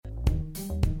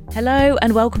Hello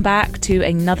and welcome back to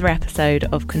another episode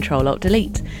of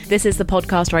Control-Alt-Delete. This is the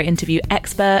podcast where I interview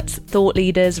experts, thought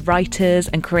leaders, writers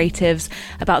and creatives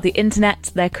about the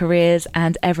internet, their careers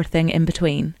and everything in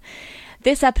between.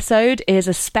 This episode is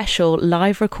a special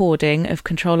live recording of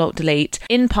Control-Alt-Delete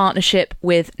in partnership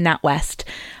with NatWest.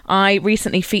 I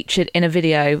recently featured in a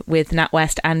video with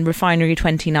NatWest and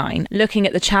Refinery29, looking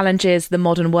at the challenges the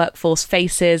modern workforce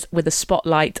faces with a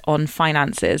spotlight on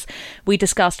finances. We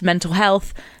discussed mental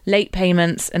health, late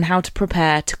payments, and how to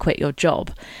prepare to quit your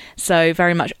job. So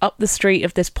very much up the street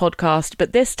of this podcast,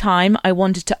 but this time I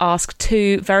wanted to ask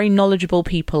two very knowledgeable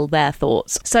people their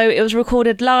thoughts. So it was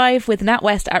recorded live with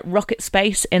NatWest at Rocket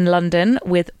Space in London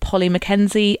with Polly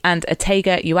Mackenzie and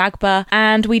Atega Uagba,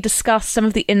 and we discussed some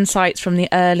of the insights from the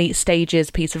early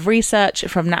stages piece of research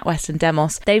from NatWest and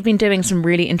Demos. They've been doing some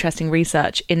really interesting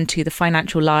research into the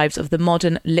financial lives of the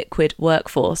modern liquid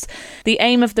workforce. The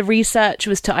aim of the research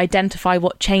was to identify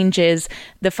what changes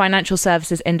the financial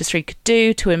services industry could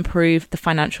do to improve the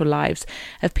financial lives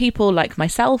of people like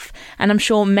myself, and I'm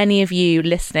sure many of you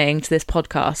listening to this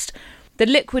podcast. The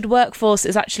liquid workforce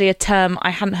is actually a term I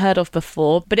hadn't heard of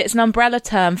before, but it's an umbrella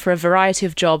term for a variety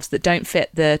of jobs that don't fit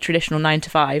the traditional 9 to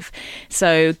 5.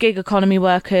 So gig economy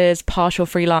workers, partial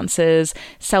freelancers,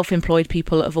 self-employed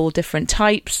people of all different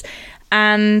types.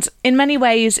 And in many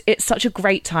ways, it's such a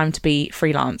great time to be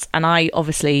freelance. And I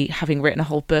obviously, having written a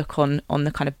whole book on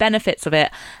the kind of benefits of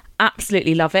it,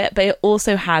 absolutely love it, but it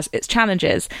also has its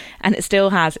challenges and it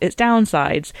still has its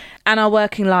downsides. And our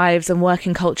working lives and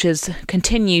working cultures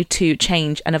continue to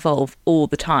change and evolve all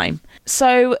the time.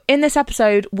 So in this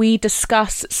episode, we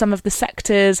discuss some of the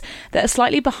sectors that are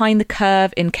slightly behind the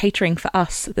curve in catering for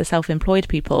us, the self-employed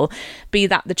people, be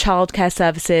that the childcare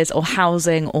services or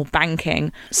housing or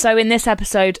banking. So in this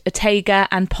episode, Atega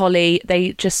and Polly,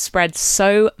 they just spread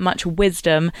so much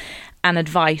wisdom and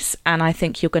advice, and I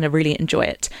think you're going to really enjoy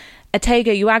it.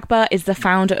 Atega Uagba is the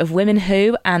founder of Women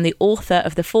Who and the author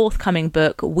of the forthcoming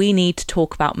book We Need to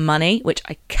Talk About Money, which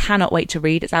I cannot wait to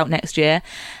read. It's out next year.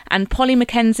 And Polly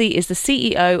Mackenzie is the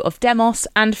CEO of Demos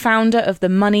and founder of the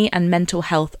Money and Mental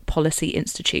Health Policy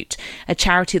Institute, a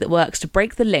charity that works to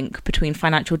break the link between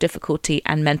financial difficulty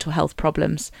and mental health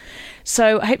problems.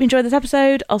 So I hope you enjoyed this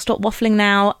episode. I'll stop waffling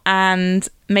now and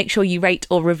make sure you rate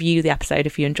or review the episode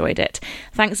if you enjoyed it.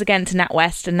 Thanks again to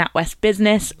NatWest and NatWest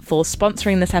Business for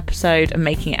sponsoring this episode and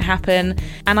making it happen.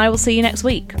 And I will see you next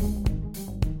week.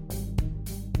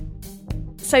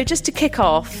 So just to kick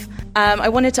off, I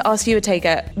wanted to ask you,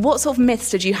 Atega, what sort of myths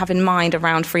did you have in mind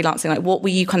around freelancing? Like, what were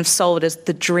you kind of sold as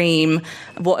the dream?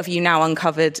 What have you now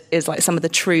uncovered is like some of the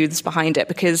truths behind it?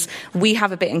 Because we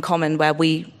have a bit in common where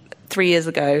we, 3 years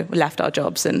ago, left our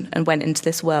jobs and went into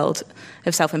this world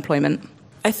of self-employment.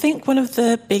 I think one of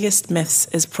the biggest myths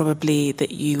is probably that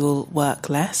you will work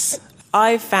less.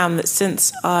 I've found that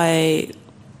since I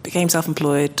became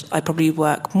self-employed, I probably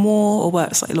work more or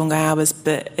work slightly longer hours,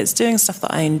 but it's doing stuff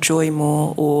that I enjoy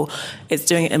more, or it's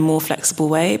doing it in a more flexible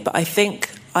way. But I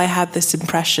think I had this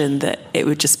impression that it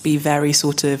would just be very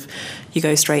sort of, you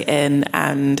go straight in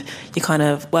and you kind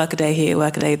of work a day here,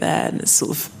 work a day there, and it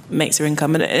sort of makes your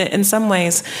income. And in some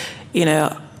ways, you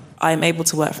know, I'm able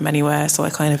to work from anywhere, so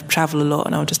I kind of travel a lot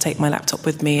and I'll just take my laptop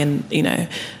with me and, you know,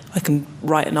 I can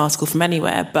write an article from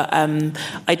anywhere. But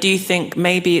I do think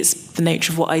maybe it's the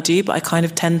nature of what I do, but I kind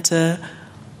of tend to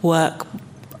work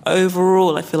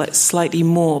overall, I feel like slightly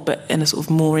more, but in a sort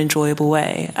of more enjoyable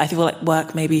way. I feel like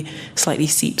work maybe slightly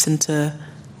seeps into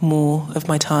more of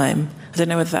my time. I don't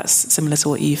know whether that's similar to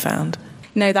what you found.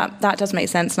 No, that does make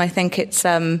sense. And I think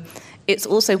it's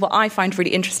also what I find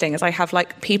really interesting is I have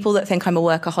like people that think I'm a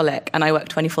workaholic and I work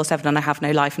 24/7 and I have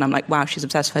no life and I'm like, wow, she's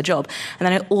obsessed with her job. And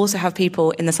then I also have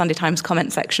people in the Sunday Times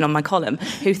comment section on my column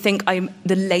who think I'm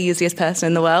the laziest person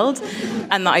in the world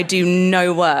and that I do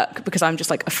no work because I'm just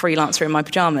like a freelancer in my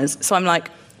pajamas. So I'm like,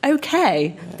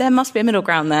 okay, there must be a middle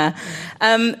ground there.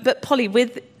 But Polly,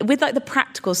 with like the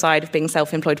practical side of being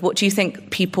self-employed, what do you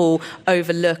think people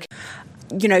overlook?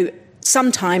 You know,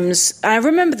 sometimes, I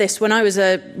remember this when I was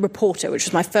a reporter, which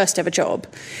was my first ever job,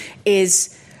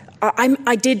 is I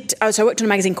worked on a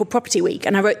magazine called Property Week,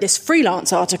 and I wrote this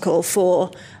freelance article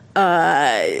for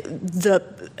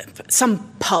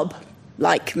some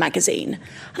pub-like magazine.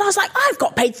 And I was like, I've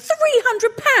got paid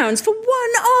 £300 for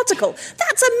one article.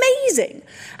 That's amazing.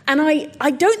 And I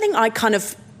don't think I kind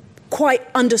of quite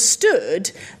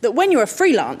understood that when you're a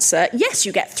freelancer, yes,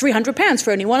 you get £300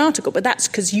 for only one article, but that's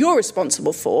because you're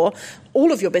responsible for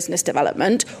all of your business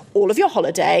development, all of your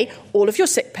holiday, all of your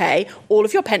sick pay, all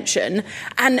of your pension,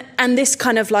 and this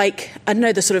kind of like, I don't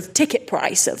know, the sort of ticket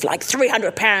price of like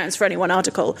 £300 for only one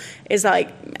article is like,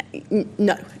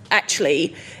 no,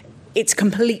 actually, it's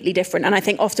completely different. And I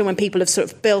think often when people have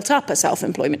sort of built up a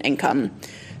self-employment income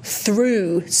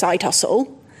through side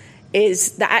hustle,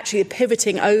 is that actually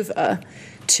pivoting over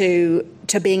to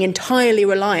being entirely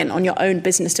reliant on your own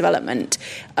business development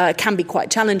can be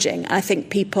quite challenging. I think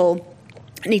people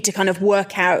need to kind of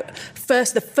work out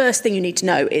first. The first thing you need to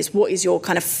know is what is your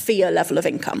kind of FIA level of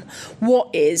income?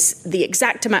 What is the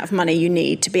exact amount of money you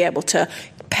need to be able to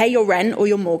pay your rent or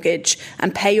your mortgage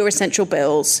and pay your essential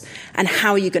bills, and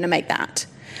how are you going to make that?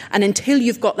 And until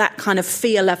you've got that kind of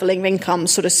FIA level of income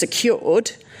sort of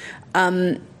secured,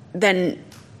 then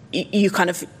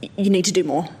you need to do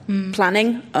more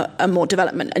planning and more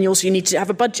development. And you need to have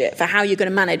a budget for how you're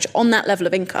going to manage on that level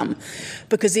of income.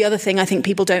 Because the other thing I think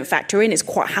people don't factor in is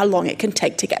quite how long it can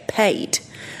take to get paid.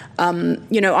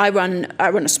 I run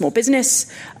a small business,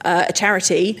 a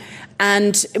charity,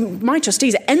 and my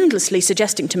trustees are endlessly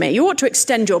suggesting to me, you ought to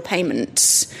extend your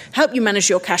payments, help you manage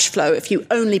your cash flow if you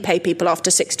only pay people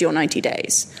after 60 or 90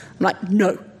 days. I'm like,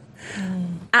 no.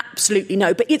 Absolutely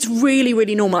no. But it's really,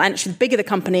 really normal. And actually, the bigger the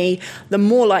company, the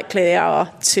more likely they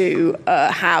are to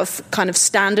have kind of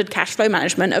standard cash flow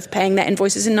management of paying their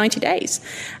invoices in 90 days.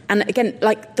 And again,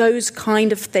 like those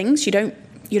kind of things, you don't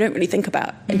really think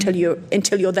about until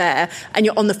you're there and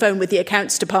you're on the phone with the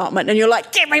accounts department and you're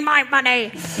like, give me my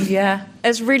money. Yeah,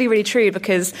 it's really, really true,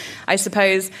 because I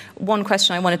suppose one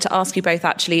question I wanted to ask you both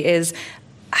actually is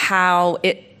how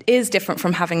it is different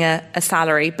from having a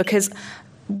salary, because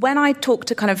when I talk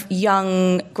to kind of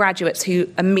young graduates who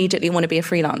immediately want to be a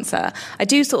freelancer, I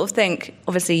do sort of think,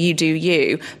 obviously you do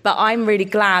you, but I'm really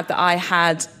glad that I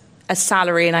had a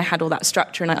salary and I had all that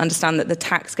structure, and I understand that the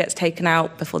tax gets taken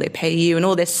out before they pay you and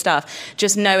all this stuff,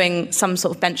 just knowing some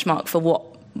sort of benchmark for what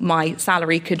my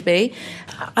salary could be.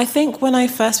 I think when I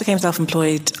first became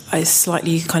self-employed, I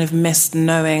slightly kind of missed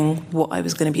knowing what I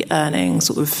was going to be earning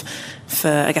sort of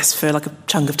for like a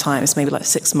chunk of time. It's maybe like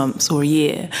 6 months or a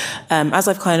year. As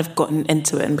I've kind of gotten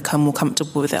into it and become more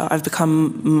comfortable with it, I've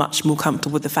become much more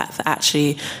comfortable with the fact that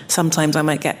actually sometimes I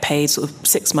might get paid sort of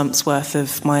 6 months worth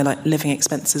of my like living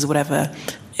expenses or whatever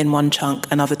in one chunk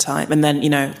another time. And then,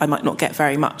 I might not get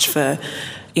very much for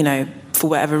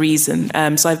whatever reason.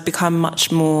 So I've become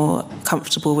much more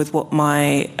comfortable with what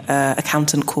my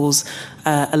accountant calls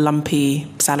a lumpy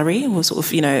salary, or sort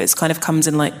of, it's kind of comes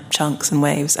in like chunks and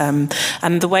waves. And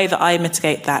the way that I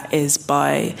mitigate that is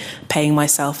by paying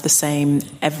myself the same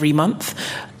every month.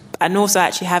 And also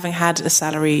actually having had a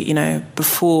salary,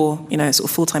 before, sort of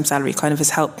full-time salary kind of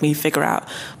has helped me figure out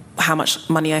how much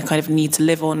money I kind of need to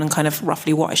live on and kind of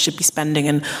roughly what I should be spending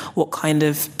and what kind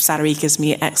of salary gives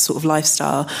me X sort of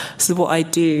lifestyle. So what I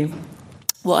do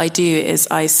is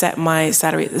I set my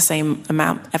salary at the same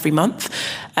amount every month.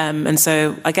 And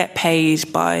so I get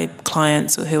paid by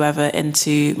clients or whoever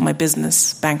into my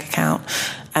business bank account.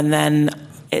 And then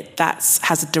that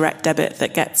has a direct debit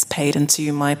that gets paid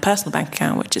into my personal bank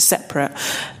account, which is separate.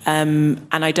 And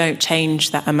I don't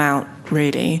change that amount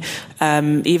really.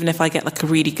 Even if I get like a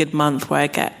really good month where I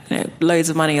get loads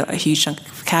of money, like a huge chunk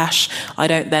of cash, I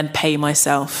don't then pay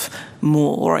myself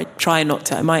more, or I try not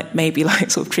to. I might maybe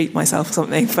like sort of treat myself or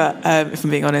something, but if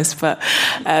I'm being honest, but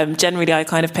generally I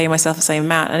kind of pay myself the same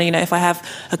amount. And if I have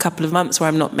a couple of months where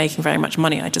I'm not making very much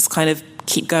money, I just kind of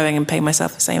keep going and pay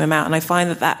myself the same amount. And I find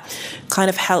that kind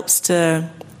of helps to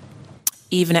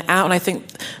even it out. And I think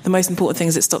the most important thing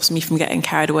is it stops me from getting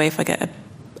carried away if I get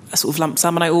a sort of lump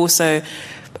sum. And I also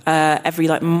every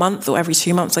like month or every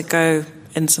 2 months I go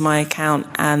into my account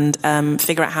and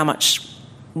figure out how much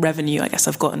revenue I guess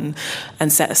I've gotten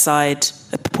and set aside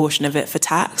a proportion of it for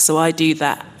tax. So I do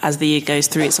that as the year goes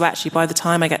through. So actually by the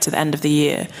time I get to the end of the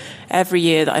year, every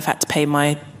year that I've had to pay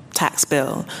my tax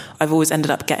bill, I've always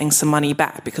ended up getting some money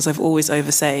back because I've always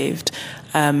oversaved.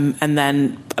 And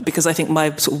then because I think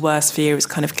my sort of worst fear is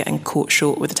kind of getting caught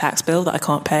short with a tax bill that I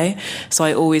can't pay. So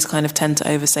I always kind of tend to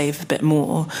oversave a bit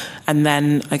more. And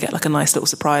then I get like a nice little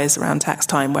surprise around tax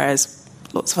time, whereas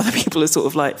lots of other people are sort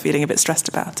of like feeling a bit stressed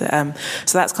about it.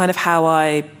 So that's kind of how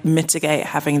I mitigate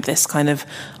having this kind of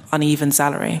uneven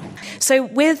salary. So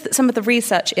with some of the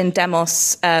research in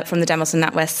Demos, from the Demos and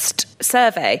NatWest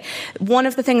survey, one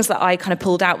of the things that I kind of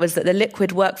pulled out was that the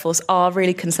liquid workforce are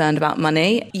really concerned about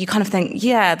money. You kind of think,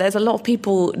 yeah, there's a lot of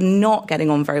people not getting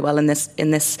on very well in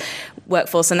this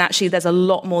workforce, and actually there's a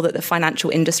lot more that the financial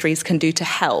industries can do to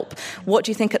help. What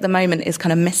do you think at the moment is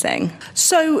kind of missing?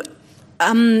 So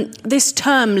this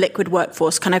term liquid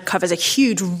workforce kind of covers a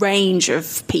huge range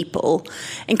of people,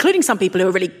 including some people who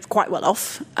are really quite well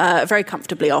off, very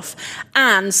comfortably off,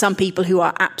 and some people who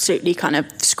are absolutely kind of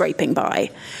scraping by.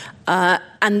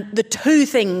 And the two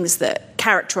things that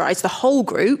characterise the whole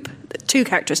group, 2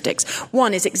 characteristics.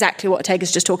 One is exactly what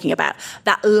Ortega's just talking about,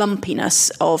 that lumpiness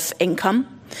of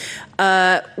income,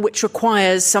 which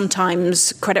requires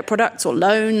sometimes credit products or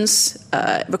loans,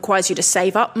 requires you to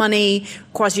save up money,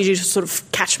 requires you to do sort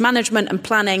of cash management and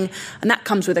planning, and that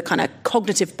comes with a kind of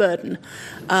cognitive burden.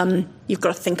 You've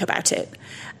got to think about it.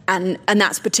 And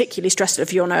that's particularly stressful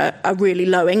if you're on a really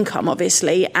low income,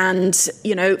 obviously. And,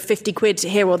 50 quid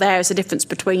here or there is the difference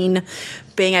between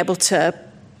being able to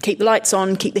keep the lights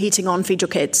on, keep the heating on, feed your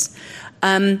kids.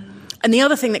 And the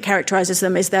other thing that characterises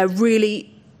them is they're really,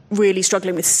 really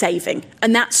struggling with saving.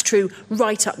 And that's true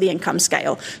right up the income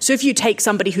scale. So if you take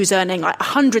somebody who's earning like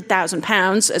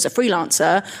 £100,000 as a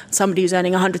freelancer, somebody who's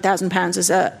earning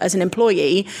 £100,000 as an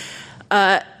employee,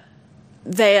 the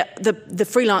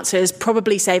freelancer is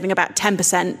probably saving about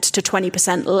 10% to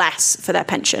 20% less for their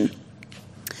pension.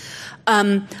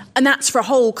 And that's for a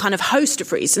whole kind of host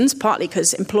of reasons, partly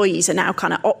because employees are now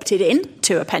kind of opted in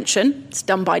to a pension. It's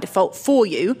done by default for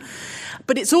you.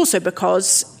 But it's also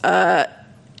because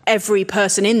every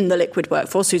person in the liquid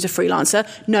workforce who's a freelancer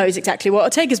knows exactly what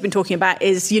Ortega's been talking about,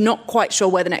 is you're not quite sure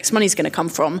where the next money's going to come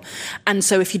from. And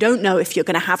so if you don't know if you're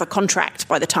going to have a contract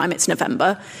by the time it's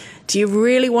November, do you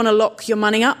really want to lock your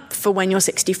money up for when you're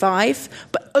 65?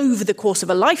 But over the course of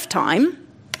a lifetime,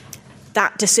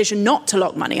 that decision not to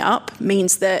lock money up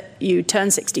means that you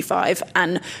turn 65,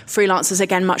 and freelancers,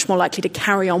 again, much more likely to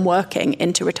carry on working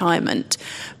into retirement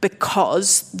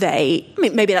because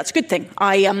maybe that's a good thing.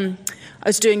 I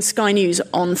was doing Sky News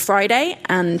on Friday,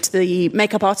 and the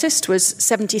makeup artist was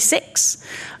 76.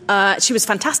 She was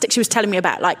fantastic. She was telling me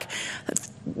about,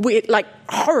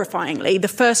 horrifyingly, the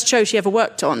first show she ever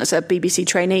worked on as a BBC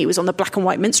trainee was on the Black and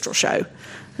White Minstrel Show,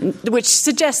 which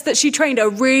suggests that she trained a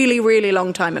really, really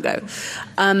long time ago.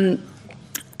 And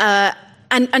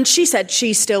she said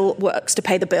she still works to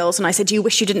pay the bills. And I said, do you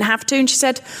wish you didn't have to? And she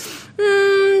said,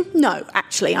 no,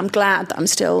 actually, I'm glad that I'm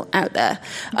still out there.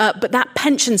 But that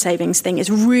pension savings thing is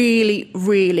really,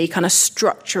 really kind of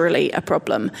structurally a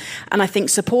problem. And I think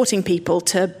supporting people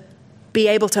to be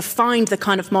able to find the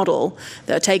kind of model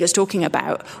that Ortega's talking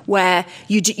about, where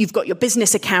you've got your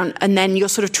business account and then you're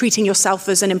sort of treating yourself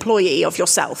as an employee of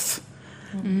yourself,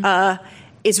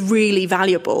 is really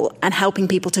valuable, and helping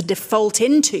people to default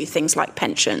into things like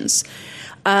pensions.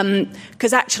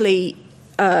 Because actually,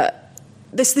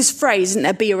 this phrase, isn't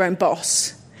there, be your own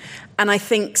boss? And I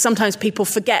think sometimes people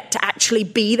forget to actually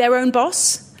be their own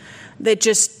boss. They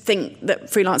just think that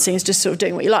freelancing is just sort of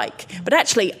doing what you like. But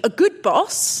actually, a good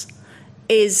boss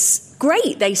is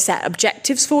great. They set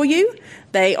objectives for you.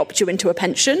 They opt you into a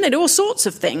pension. They do all sorts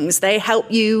of things. They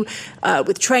help you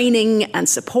with training and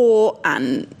support.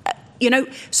 And,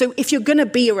 so if you're going to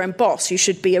be your own boss, you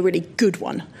should be a really good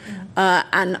one.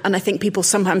 And I think people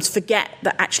sometimes forget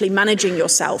that actually managing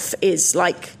yourself is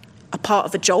like a part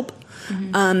of a job.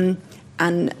 And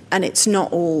it's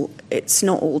not all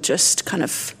just kind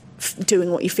of doing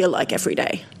what you feel like every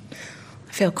day.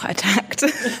 I feel quite attacked. No,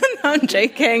 I'm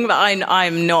joking, but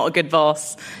I'm not a good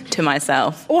boss to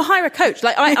myself. Or hire a coach.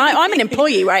 Like I'm an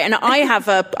employee, right? And I have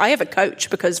a coach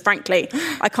because, frankly,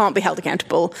 I can't be held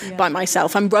accountable by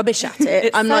myself. I'm rubbish at it.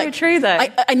 It's so true, though.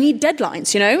 I need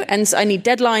deadlines, and I need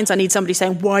deadlines. I need somebody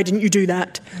saying, "Why didn't you do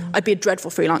that?" I'd be a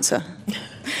dreadful freelancer.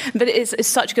 But it's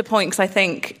such a good point, because I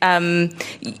think,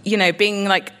 being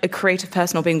like a creative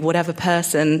person or being whatever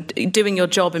person, doing your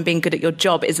job and being good at your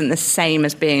job isn't the same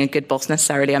as being a good boss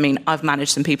necessarily. I mean, I've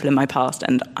managed some people in my past,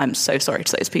 and I'm so sorry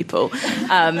to those people.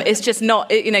 It's just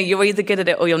not, you're either good at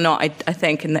it or you're not, I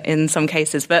think, in some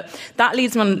cases. But that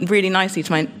leads me on really nicely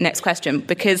to my next question,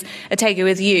 because Ortega,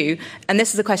 with you, and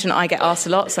this is a question I get asked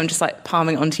a lot, so I'm just like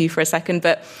palming it onto you for a second,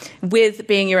 but with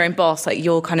being your own boss, like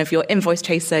you're kind of your invoice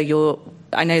chaser,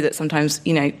 I know that sometimes,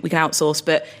 we can outsource,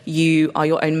 but you are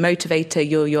your own motivator,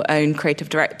 you're your own creative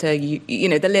director,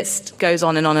 the list goes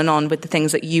on and on and on with the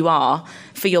things that you are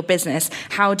for your business.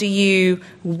 How do you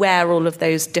wear all of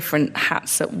those different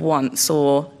hats at once,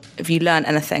 or have you learned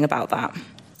anything about that?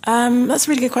 That's a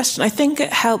really good question. I think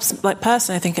it helps,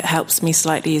 personally, I think it helps me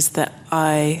slightly is that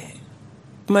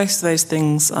most of those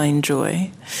things I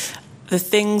enjoy. The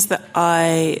things that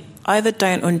I either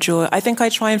don't enjoy, I think I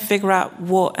try and figure out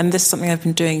and this is something I've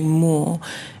been doing more,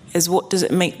 is what does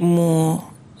it make more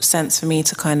sense for me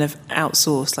to kind of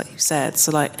outsource, like you said.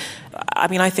 So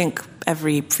I think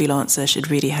every freelancer should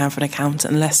really have an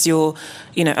accountant, unless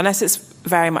unless it's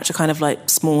very much a kind of like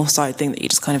small side thing that you're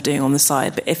just kind of doing on the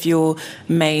side. But if your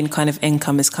main kind of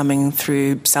income is coming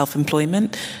through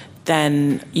self-employment,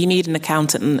 then you need an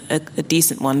accountant, and a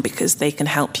decent one, because they can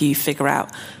help you figure out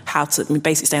how to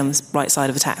basically stay on the right side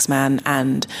of the tax man.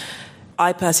 And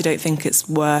I personally don't think it's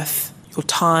worth your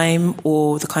time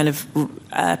or the kind of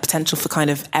potential for kind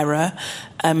of error,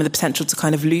 the potential to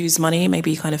kind of lose money,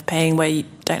 maybe kind of paying where you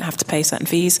don't have to pay certain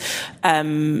fees,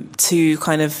 to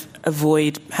kind of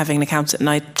avoid having an accountant. And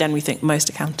I generally think most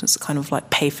accountants kind of like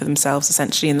pay for themselves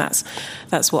essentially, and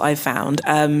that's what I've found.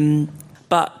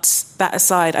 But that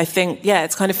aside, I think,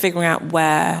 it's kind of figuring out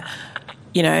where,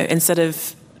 instead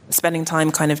of spending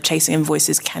time kind of chasing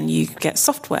invoices, can you get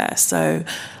software? So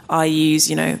I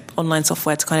use, online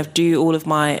software to kind of do all of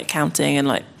my accounting and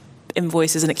like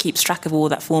invoices, and it keeps track of all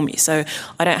that for me. So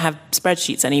I don't have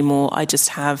spreadsheets anymore. I just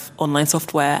have online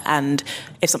software, and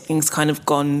if something's kind of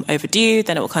gone overdue,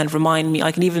 then it will kind of remind me.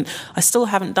 I still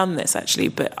haven't done this actually,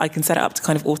 but I can set it up to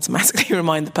kind of automatically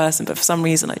remind the person. But for some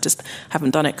reason, I just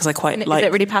haven't done it because I quite like. Is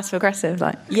it really passive aggressive?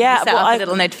 Like, set up a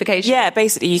little notification. Yeah,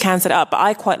 basically you can set it up, but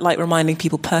I quite like reminding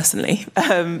people personally.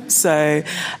 I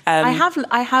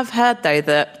have heard though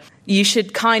that it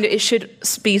should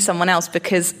be someone else,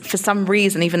 because for some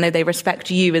reason, even though they respect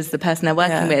you as the person they're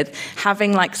working with,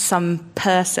 having like some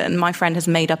person, my friend has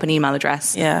made up an email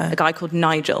address, a guy called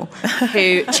Nigel,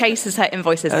 who chases her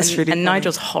invoices, and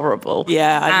Nigel's horrible.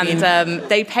 Yeah, and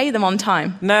they pay them on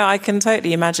time. No, I can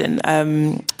totally imagine.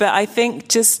 But I think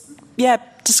just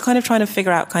kind of trying to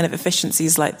figure out kind of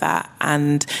efficiencies like that,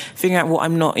 and figuring out what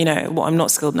I'm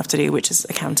not skilled enough to do, which is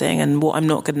accounting, and what I'm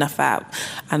not good enough at,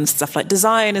 and stuff like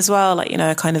design as well. Like,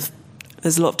 kind of,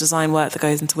 there's a lot of design work that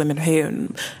goes into Women Who,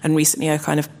 and recently I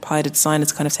kind of hired a designer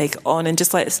to kind of take it on, and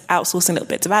just like outsourcing little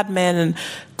bits of admin and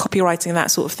copywriting and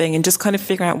that sort of thing, and just kind of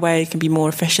figuring out where you can be more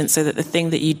efficient, so that the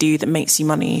thing that you do that makes you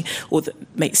money, or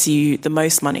that makes you the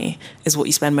most money, is what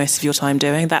you spend most of your time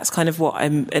doing. That's kind of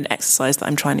an exercise that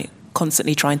I'm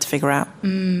constantly trying to figure out.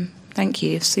 Thank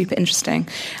you. Super interesting.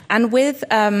 And with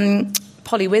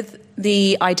Polly, with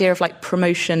the idea of like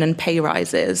promotion and pay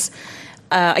rises,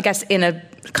 I guess in a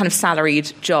kind of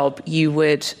salaried job,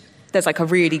 there's like a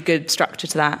really good structure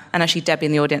to that. And actually, Debbie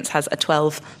in the audience has a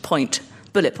 12-point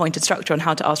bullet-pointed structure on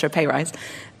how to ask for a pay rise.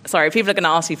 Sorry, people are going to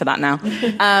ask you for that now.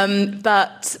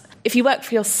 But if you work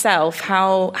for yourself,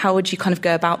 how would you kind of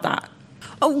go about that?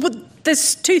 Oh, well,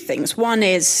 there's two things. One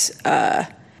is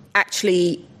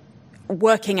actually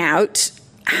working out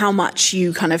how much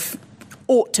you kind of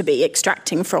ought to be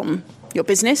extracting from your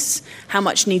business, how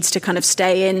much needs to kind of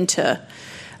stay in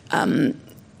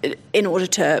order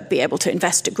to be able to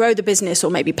invest to grow the business,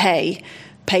 or maybe pay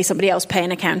somebody else, pay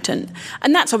an accountant.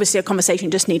 And that's obviously a conversation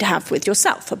you just need to have with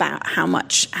yourself about how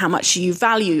much you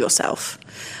value yourself.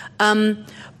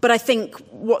 But I think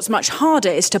what's much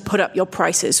harder is to put up your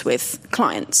prices with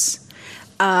clients.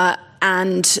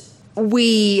 And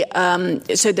we,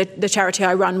 so the charity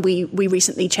I run, we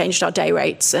recently changed our day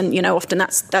rates, and often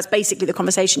that's basically the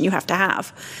conversation you have to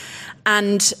have.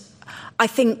 And I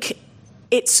think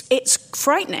it's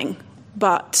frightening,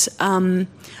 but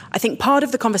I think part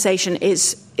of the conversation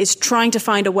is trying to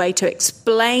find a way to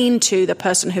explain to the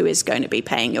person who is going to be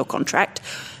paying your contract,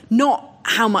 not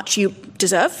how much you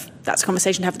deserve, that's a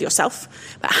conversation to have with yourself,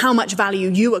 but how much value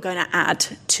you are going to add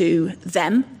to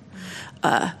them.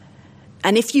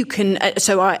 And if you can,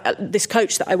 this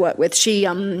coach that I work with, she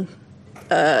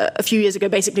a few years ago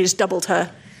basically just doubled her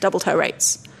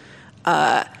rates,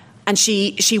 and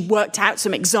she worked out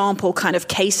some example kind of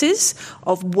cases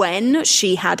of when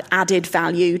she had added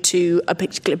value to a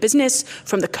particular business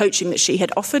from the coaching that she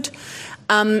had offered,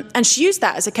 and she used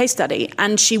that as a case study,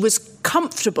 and she was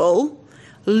comfortable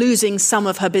losing some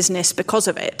of her business because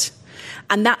of it.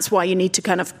 And that's why you need to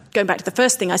kind of, going back to the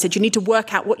first thing I said, you need to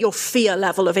work out what your fear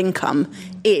level of income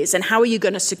is, and how are you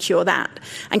going to secure that?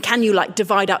 And can you like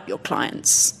divide up your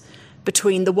clients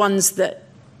between the ones that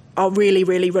are really,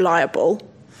 really reliable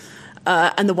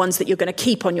and the ones that you're going to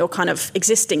keep on your kind of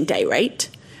existing day rate,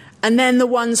 and then the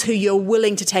ones who you're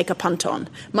willing to take a punt on.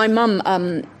 My mum,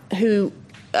 who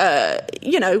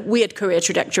weird career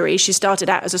trajectory. She started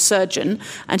out as a surgeon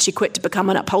and she quit to become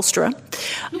an upholsterer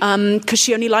because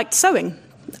she only liked sewing.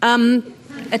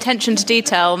 Attention to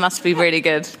detail must be really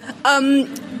good.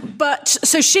 But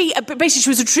so she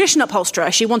was a traditional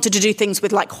upholsterer. She wanted to do things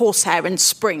with like horsehair and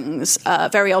springs,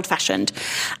 very old-fashioned.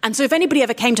 And so if anybody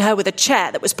ever came to her with a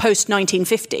chair that was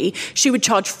post-1950, she would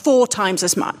charge 4 times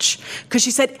as much, because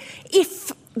she said,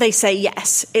 if they say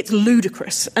yes, it's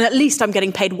ludicrous, and at least I'm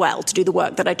getting paid well to do the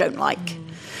work that I don't like.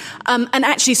 And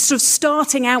actually sort of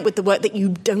starting out with the work that you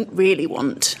don't really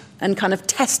want and kind of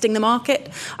testing the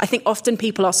market. I think often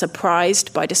people are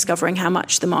surprised by discovering how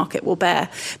much the market will bear.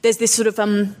 There's this sort of,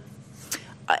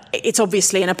 it's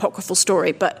obviously an apocryphal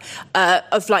story, but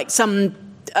of like some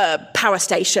power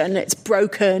station, it's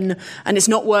broken and it's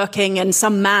not working, and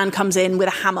some man comes in with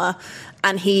a hammer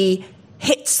and he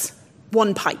hits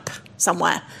one pipe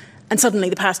somewhere, And suddenly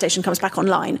the power station comes back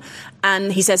online,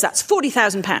 and he says that's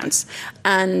 £40,000.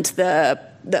 And the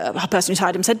person who's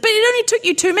hired him said, but it only took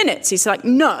you 2 minutes. He's like,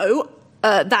 no,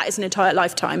 that is an entire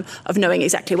lifetime of knowing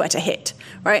exactly where to hit,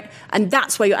 right? And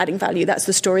that's where you're adding value. That's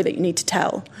the story that you need to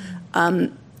tell.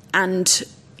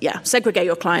 Segregate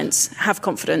your clients, have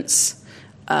confidence,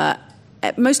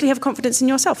 mostly have confidence in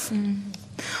yourself.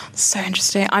 So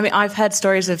interesting. I mean, I've heard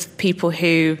stories of people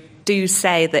who do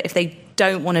say that if they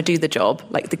don't want to do the job,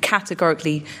 like they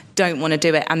categorically don't want to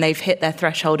do it, and they've hit their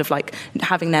threshold of like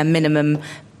having their minimum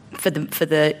for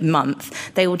the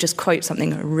month, they will just quote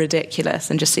something ridiculous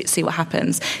and just see what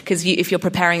happens. Because if you're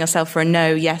preparing yourself for a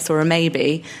no, yes, or a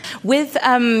maybe, with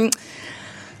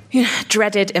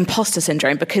dreaded imposter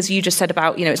syndrome, because you just said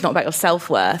about, it's not about your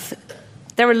self-worth.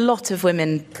 There are a lot of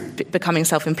women becoming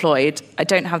self-employed. I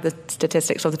don't have the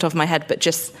statistics off the top of my head, but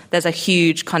just there's a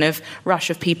huge kind of rush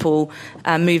of people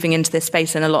moving into this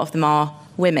space, and a lot of them are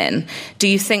women. Do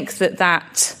you think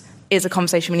that is a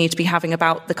conversation we need to be having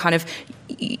about the kind of,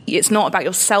 it's not about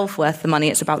your self-worth, the money,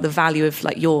 it's about the value of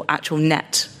like your actual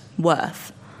net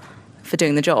worth for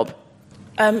doing the job?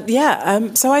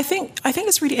 So I think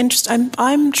it's really interesting.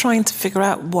 I'm trying to figure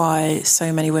out why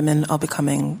so many women are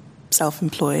becoming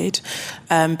self-employed,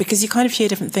 because you kind of hear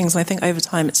different things, and I think over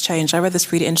time it's changed. I read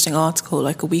this really interesting article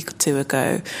like a week or two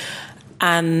ago,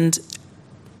 and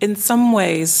in some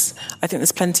ways I think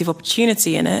there's plenty of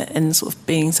opportunity in it, in sort of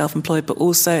being self-employed, but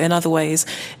also in other ways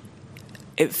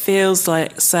it feels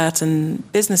like certain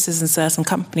businesses and certain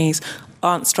companies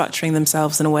aren't structuring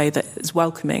themselves in a way that is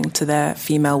welcoming to their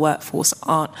female workforce,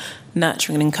 aren't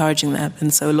nurturing and encouraging them.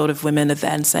 And so a lot of women are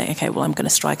then saying, okay, well, I'm going to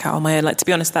strike out on my own. Like, to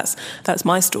be honest, that's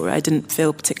my story. I didn't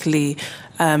feel particularly,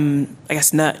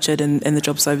 nurtured in the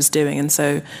jobs I was doing. And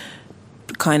so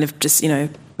kind of just,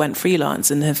 went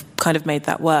freelance and have kind of made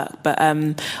that work. But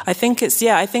I think in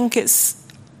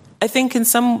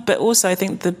some, but also I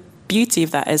think the beauty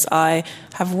of that is I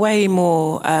have way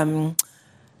more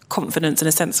confidence and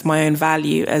a sense of my own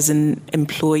value as an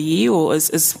employee, or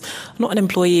as not an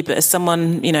employee, but as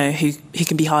someone, who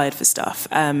can be hired for stuff,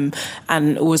 and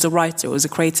or as a writer or as a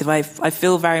creative. I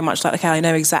feel very much like, okay, I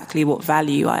know exactly what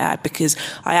value I add, because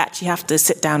I actually have to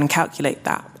sit down and calculate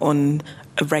that on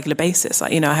a regular basis.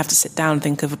 Like, I have to sit down and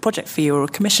think of a project fee or a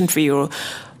commission fee or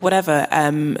whatever.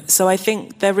 So I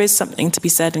think there is something to be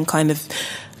said in kind of,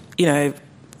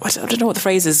 I don't know what the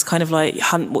phrase is, kind of like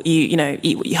hunt what you,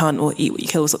 eat what you hunt or eat what you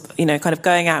kill, kind of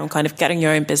going out and kind of getting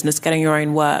your own business, getting your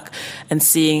own work and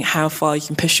seeing how far you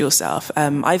can push yourself.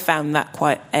 I found that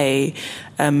quite a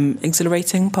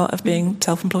exhilarating part of being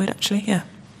self-employed, actually, yeah.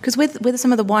 Because with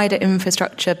some of the wider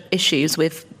infrastructure issues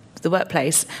with the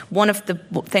workplace, one of the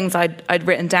things I'd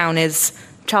written down is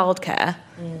childcare.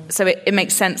 So it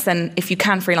makes sense then, if you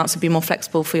can freelance and be more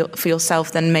flexible for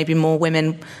yourself, then maybe more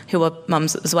women who are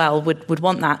mums as well would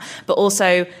want that. But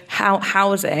also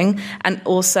housing, and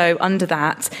also under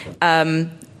that,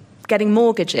 getting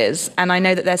mortgages. And I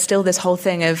know that there's still this whole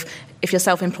thing of, if you're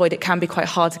self-employed, it can be quite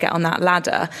hard to get on that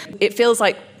ladder. It feels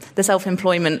like the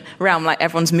self-employment realm, like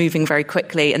everyone's moving very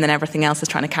quickly and then everything else is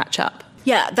trying to catch up.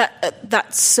 Yeah,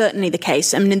 that's certainly the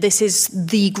case. I mean, this is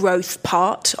the growth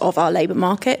part of our labour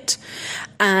market,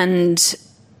 and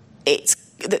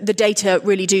the data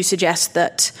really do suggest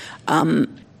that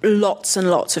lots and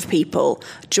lots of people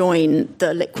join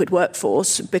the liquid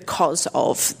workforce because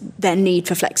of their need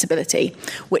for flexibility,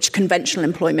 which conventional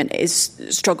employment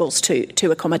struggles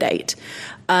to accommodate.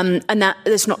 And that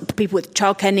there's not people with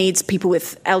childcare needs, people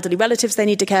with elderly relatives they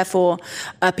need to care for,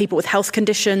 people with health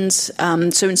conditions.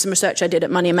 So in some research I did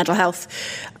at Money and Mental Health,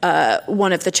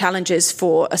 one of the challenges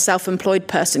for a self-employed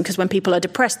person, because when people are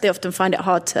depressed, they often find it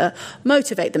hard to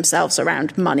motivate themselves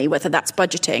around money, whether that's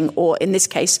budgeting, or in this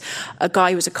case, a guy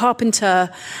who was a carpenter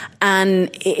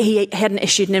and he hadn't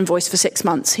issued an invoice for 6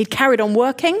 months. He'd carried on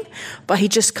working, but he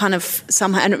just kind of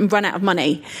somehow run out of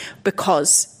money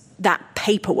because that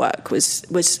paperwork was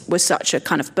such a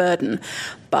kind of burden.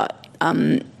 But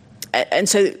and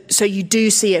so you do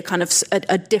see a kind of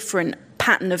a different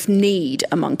pattern of need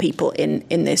among people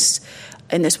in this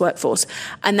workforce,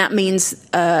 and that means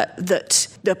that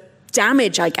the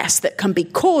damage, I guess, that can be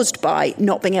caused by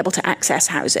not being able to access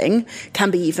housing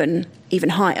can be even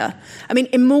higher. I mean,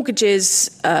 in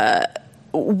mortgages,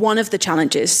 one of the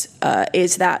challenges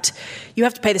is that you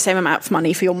have to pay the same amount of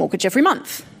money for your mortgage every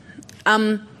month.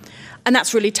 And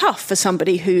that's really tough for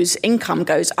somebody whose income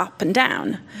goes up and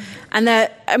down. And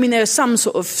there are some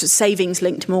sort of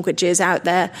savings-linked mortgages out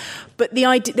there, but the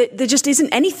idea there just isn't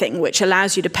anything which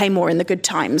allows you to pay more in the good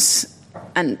times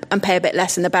and pay a bit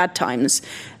less in the bad times.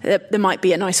 There might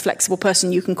be a nice flexible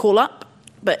person you can call up,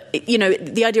 But,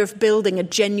 the idea of building a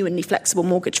genuinely flexible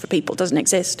mortgage for people doesn't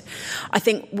exist. I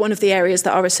think one of the areas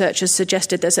that our research has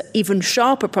suggested there's an even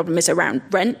sharper problem is around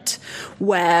rent,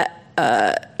 where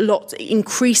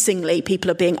increasingly people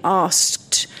are being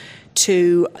asked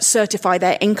to certify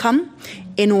their income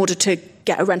in order to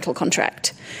get a rental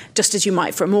contract, just as you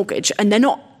might for a mortgage. And they're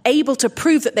not able to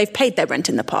prove that they've paid their rent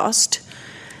in the past.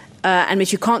 And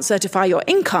if you can't certify your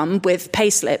income with pay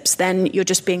slips, then you're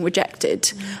just being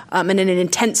rejected. And in an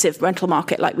intensive rental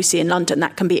market like we see in London,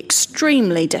 that can be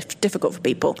extremely difficult for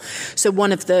people. So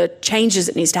one of the changes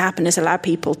that needs to happen is allow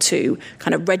people to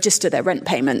kind of register their rent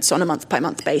payments on a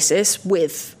month-by-month basis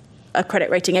with a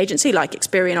credit rating agency like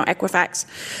Experian or Equifax,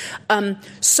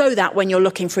 so that when you're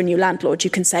looking for a new landlord, you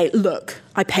can say, look,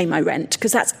 I pay my rent,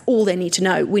 because that's all they need to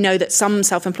know. We know that some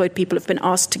self-employed people have been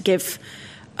asked to give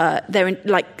their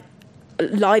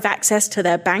live access to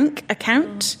their bank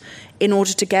account in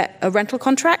order to get a rental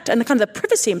contract, and the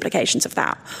privacy implications of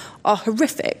that are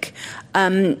horrific.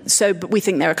 But we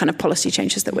think there are kind of policy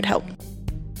changes that would help.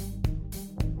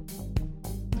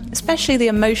 Especially the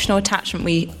emotional attachment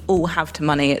we all have to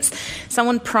money. It's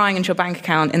someone prying into your bank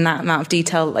account in that amount of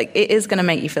detail, it is going to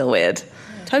make you feel weird.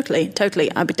 Totally.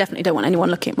 I definitely don't want anyone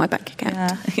looking at my bank account.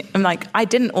 Yeah. I'm I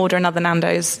didn't order another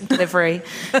Nando's delivery.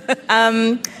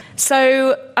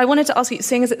 So I wanted to ask you,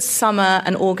 seeing as it's summer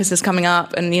and August is coming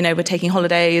up and, we're taking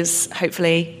holidays,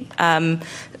 hopefully,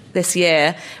 this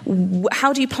year,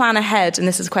 how do you plan ahead? And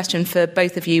this is a question for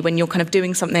both of you when you're kind of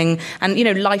doing something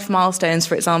and, life milestones,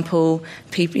 for example,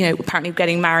 people, apparently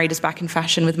getting married is back in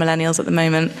fashion with millennials at the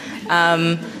moment.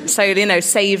 So,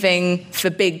 saving for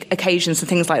big occasions and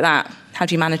things like that. How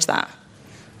do you manage that?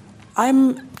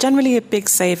 I'm generally a big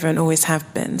saver and always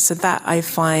have been. So that I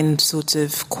find sort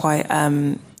of quite,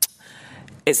 I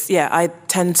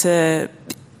tend to,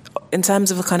 in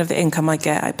terms of the kind of the income I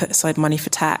get, I put aside money for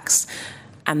tax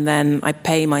and then I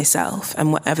pay myself,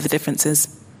 and whatever the difference is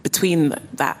between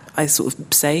that, I sort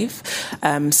of save.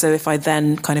 So if I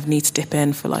then kind of need to dip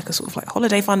in for a sort of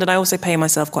holiday fund, and I also pay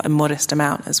myself quite a modest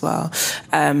amount as well,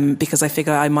 because I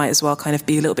figure I might as well kind of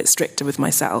be a little bit stricter with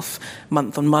myself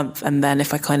month on month. And then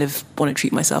if I kind of want to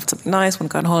treat myself to something nice, want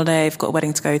to go on holiday, I've got a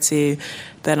wedding to go to,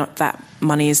 then that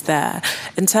money is there.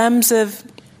 In terms of,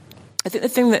 I think the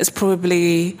thing that is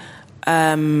probably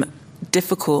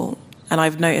difficult, and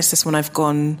I've noticed this when I've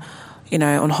gone,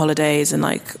 on holidays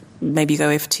and maybe go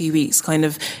away for 2 weeks, kind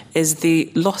of is the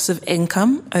loss of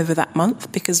income over that month,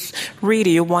 because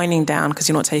really you're winding down because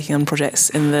you're not taking on projects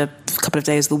in the couple of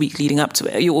days of the week leading up to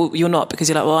it. You're not, because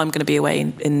you're I'm going to be away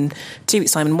in 2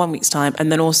 weeks' time, in 1 week's time.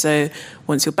 And then also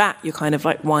once you're back, you're kind of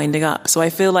winding up. So I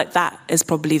feel that is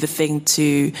probably the thing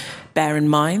to bear in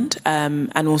mind,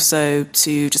 and also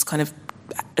to just kind of,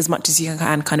 as much as you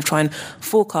can, kind of try and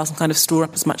forecast and kind of store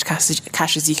up as much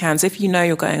cash as you can. So if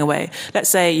you're going away, let's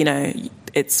say,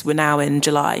 we're now in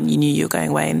July and you knew you were going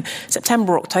away in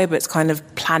September or October, it's kind of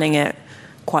planning it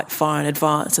quite far in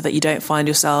advance so that you don't find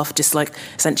yourself just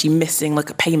essentially missing a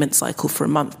payment cycle for a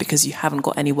month because you haven't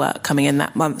got any work coming in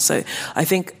that month. So I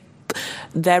think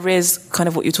there is kind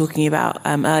of what you're talking about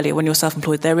earlier. When you're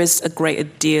self-employed, there is a greater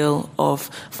deal of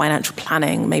financial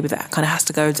planning. Maybe that kind of has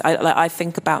to go. I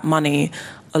think about money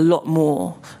a lot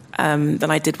more than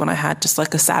I did when I had just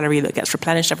a salary that gets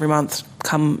replenished every month,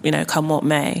 come what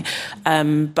may.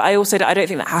 But I don't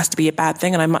think that has to be a bad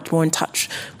thing. And I'm much more in touch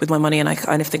with my money, and I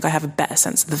kind of think I have a better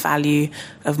sense of the value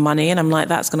of money. And I'm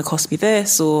that's going to cost me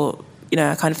this, or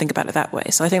I kind of think about it that way.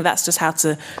 So I think that's just how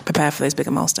to prepare for those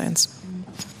bigger milestones.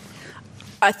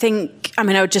 I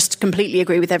would just completely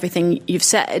agree with everything you've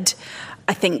said.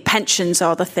 I think pensions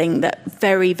are the thing that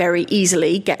very, very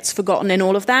easily gets forgotten in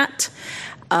all of that.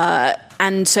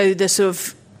 And so the sort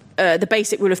of the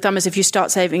basic rule of thumb is if you start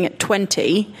saving at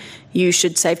 20, you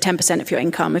should save 10% of your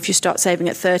income. If you start saving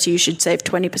at 30, you should save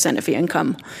 20% of your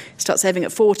income. Start saving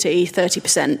at 40,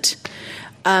 30%.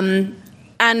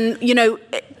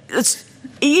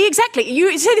 Exactly.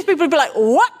 You say this, people will be like,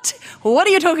 what? What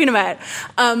are you talking about?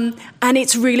 And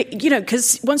it's really,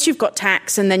 because once you've got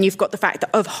tax and then you've got the fact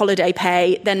of holiday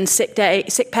pay, then sick pay,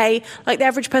 the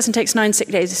average person takes 9 sick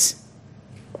days.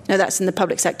 No, that's in the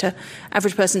public sector.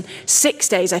 Average person, 6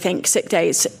 days, I think, sick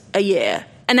days a year.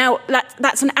 And now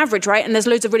that's an average, right? And there's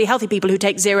loads of really healthy people who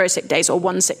take 0 sick days or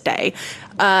 1 sick day.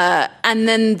 And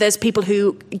then there's people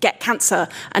who get cancer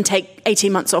and take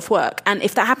 18 months off work. And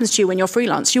if that happens to you when you're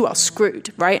freelance, you are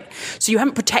screwed, right? So you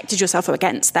haven't protected yourself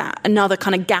against that. Another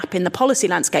kind of gap in the policy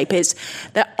landscape is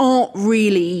there aren't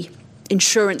really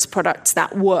insurance products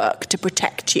that work to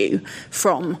protect you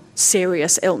from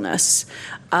serious illness.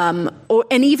 And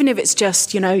even if it's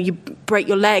just, you break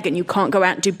your leg and you can't go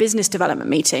out and do business development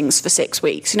meetings for 6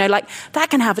 weeks. Like that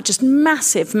can have a just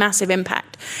massive, massive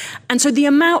impact. And so the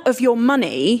amount of your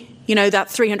money, that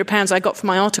 £300 I got for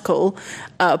my article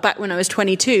back when I was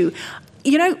 22,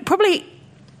 probably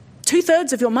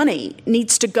 2/3 of your money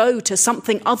needs to go to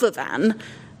something other than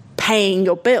paying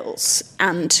your bills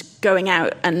and going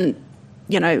out and,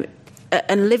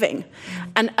 and living.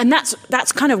 And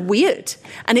that's kind of weird.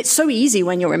 And it's so easy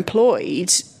when you're employed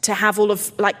to have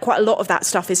quite a lot of that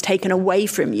stuff is taken away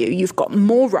from you. You've got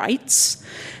more rights,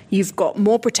 you've got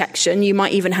more protection, you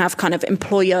might even have kind of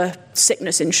employer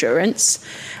sickness insurance,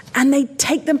 and they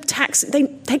take the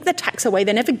tax away,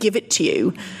 they never give it to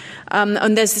you.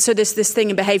 And there's this thing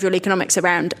in behavioural economics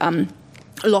around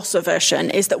loss aversion,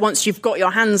 is that once you've got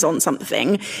your hands on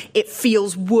something, it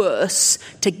feels worse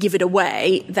to give it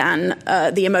away than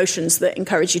the emotions that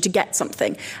encourage you to get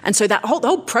something. And so the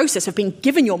whole process of being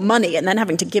given your money and then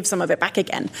having to give some of it back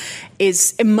again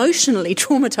is emotionally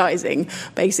traumatizing,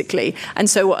 basically. And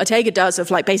so what Ortega does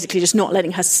of basically just not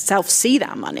letting herself see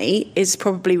that money is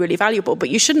probably really valuable.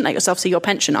 But you shouldn't let yourself see your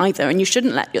pension either, and you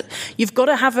shouldn't you've got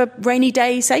to have a rainy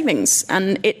day savings,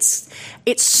 and it's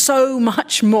so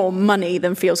much more money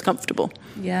than feels comfortable.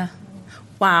 Yeah.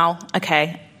 Wow.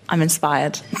 Okay. I'm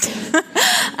inspired.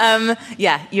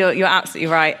 Yeah, you're absolutely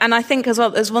right. And I think as well,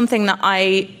 there's one thing that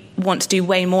I want to do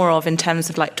way more of in terms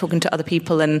of talking to other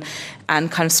people and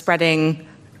kind of spreading,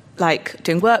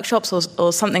 doing workshops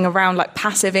or something around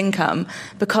passive income,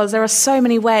 because there are so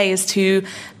many ways to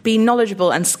be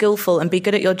knowledgeable and skillful and be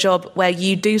good at your job where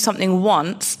you do something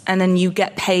once and then you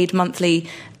get paid monthly.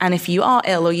 And if you are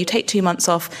ill or you take 2 months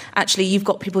off, actually you've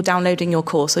got people downloading your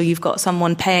course, or you've got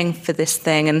someone paying for this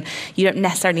thing, and you don't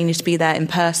necessarily need to be there in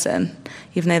person,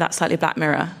 even though that's slightly Black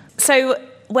Mirror. So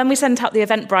when we sent out the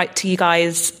Eventbrite to you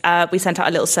guys, we sent out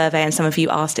a little survey and some of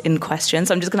you asked in questions.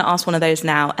 So I'm just going to ask one of those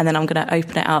now, and then I'm going to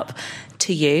open it up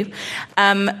to you.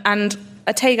 And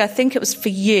Ortega, I think it was for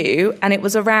you, and it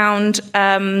was around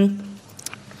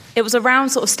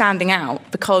sort of standing out,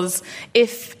 because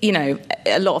if,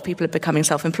 a lot of people are becoming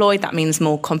self-employed, that means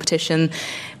more competition.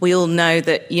 We all know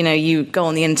that, you go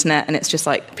on the internet and it's just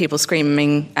people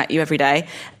screaming at you every day,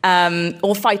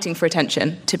 or fighting for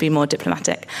attention, to be more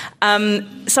diplomatic.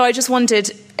 So I just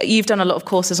wondered, you've done a lot of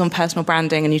courses on personal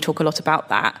branding and you talk a lot about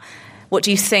that. What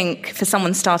do you think for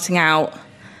someone starting out?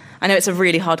 I know it's a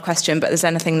really hard question, but is there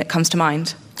anything that comes to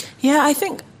mind? Yeah, I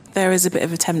think there is a bit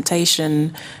of a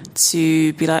temptation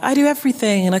to be I do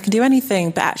everything and I can do anything,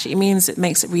 but actually it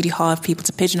makes it really hard for people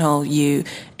to pigeonhole you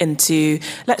into,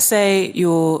 let's say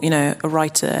you're, a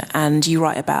writer and you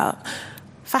write about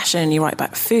fashion, you write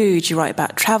about food, you write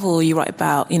about travel, you write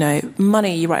about,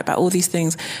 money, you write about all these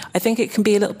things. I think it can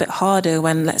be a little bit harder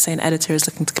when, let's say, an editor is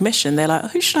looking to commission. They're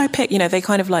who should I pick? They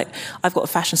kind of I've got a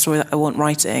fashion story that I want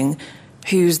writing.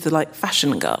 Who's the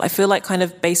fashion girl? I feel kind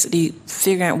of basically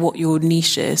figuring out what your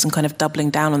niche is and kind of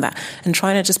doubling down on that and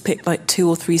trying to just pick 2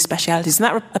 or 3 specialities. And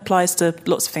that applies to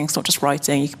lots of things, not just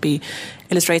writing. You could be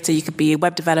illustrator, you could be a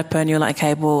web developer, and you're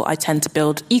okay, well, I tend to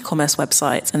build e-commerce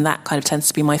websites and that kind of tends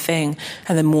to be my thing.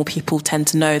 And then more people tend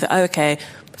to know that, okay,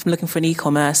 if I'm looking for an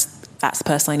e-commerce, that's the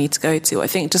person I need to go to. I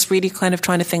think just really kind of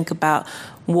trying to think about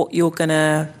what you're going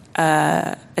to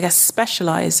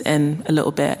specialize in a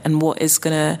little bit, and what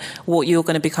you're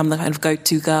gonna become the kind of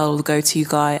go-to girl or go-to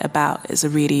guy about is a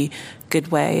really good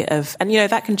way of, and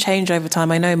that can change over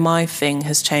time. I know my thing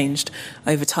has changed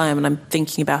over time, and I'm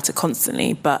thinking about it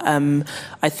constantly. But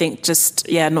I think just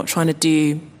not trying to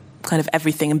do kind of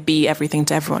everything and be everything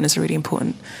to everyone is really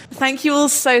important. Thank you all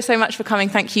so much for coming.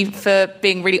 Thank you for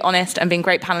being really honest and being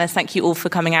great panelists. Thank you all for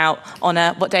coming out on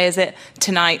what day is it?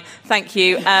 Tonight. Thank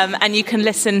you. And you can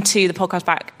listen to the podcast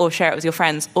back or share it with your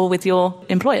friends or with your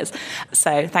employers.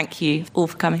 So thank you all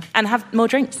for coming, and have more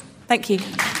drinks. Thank you.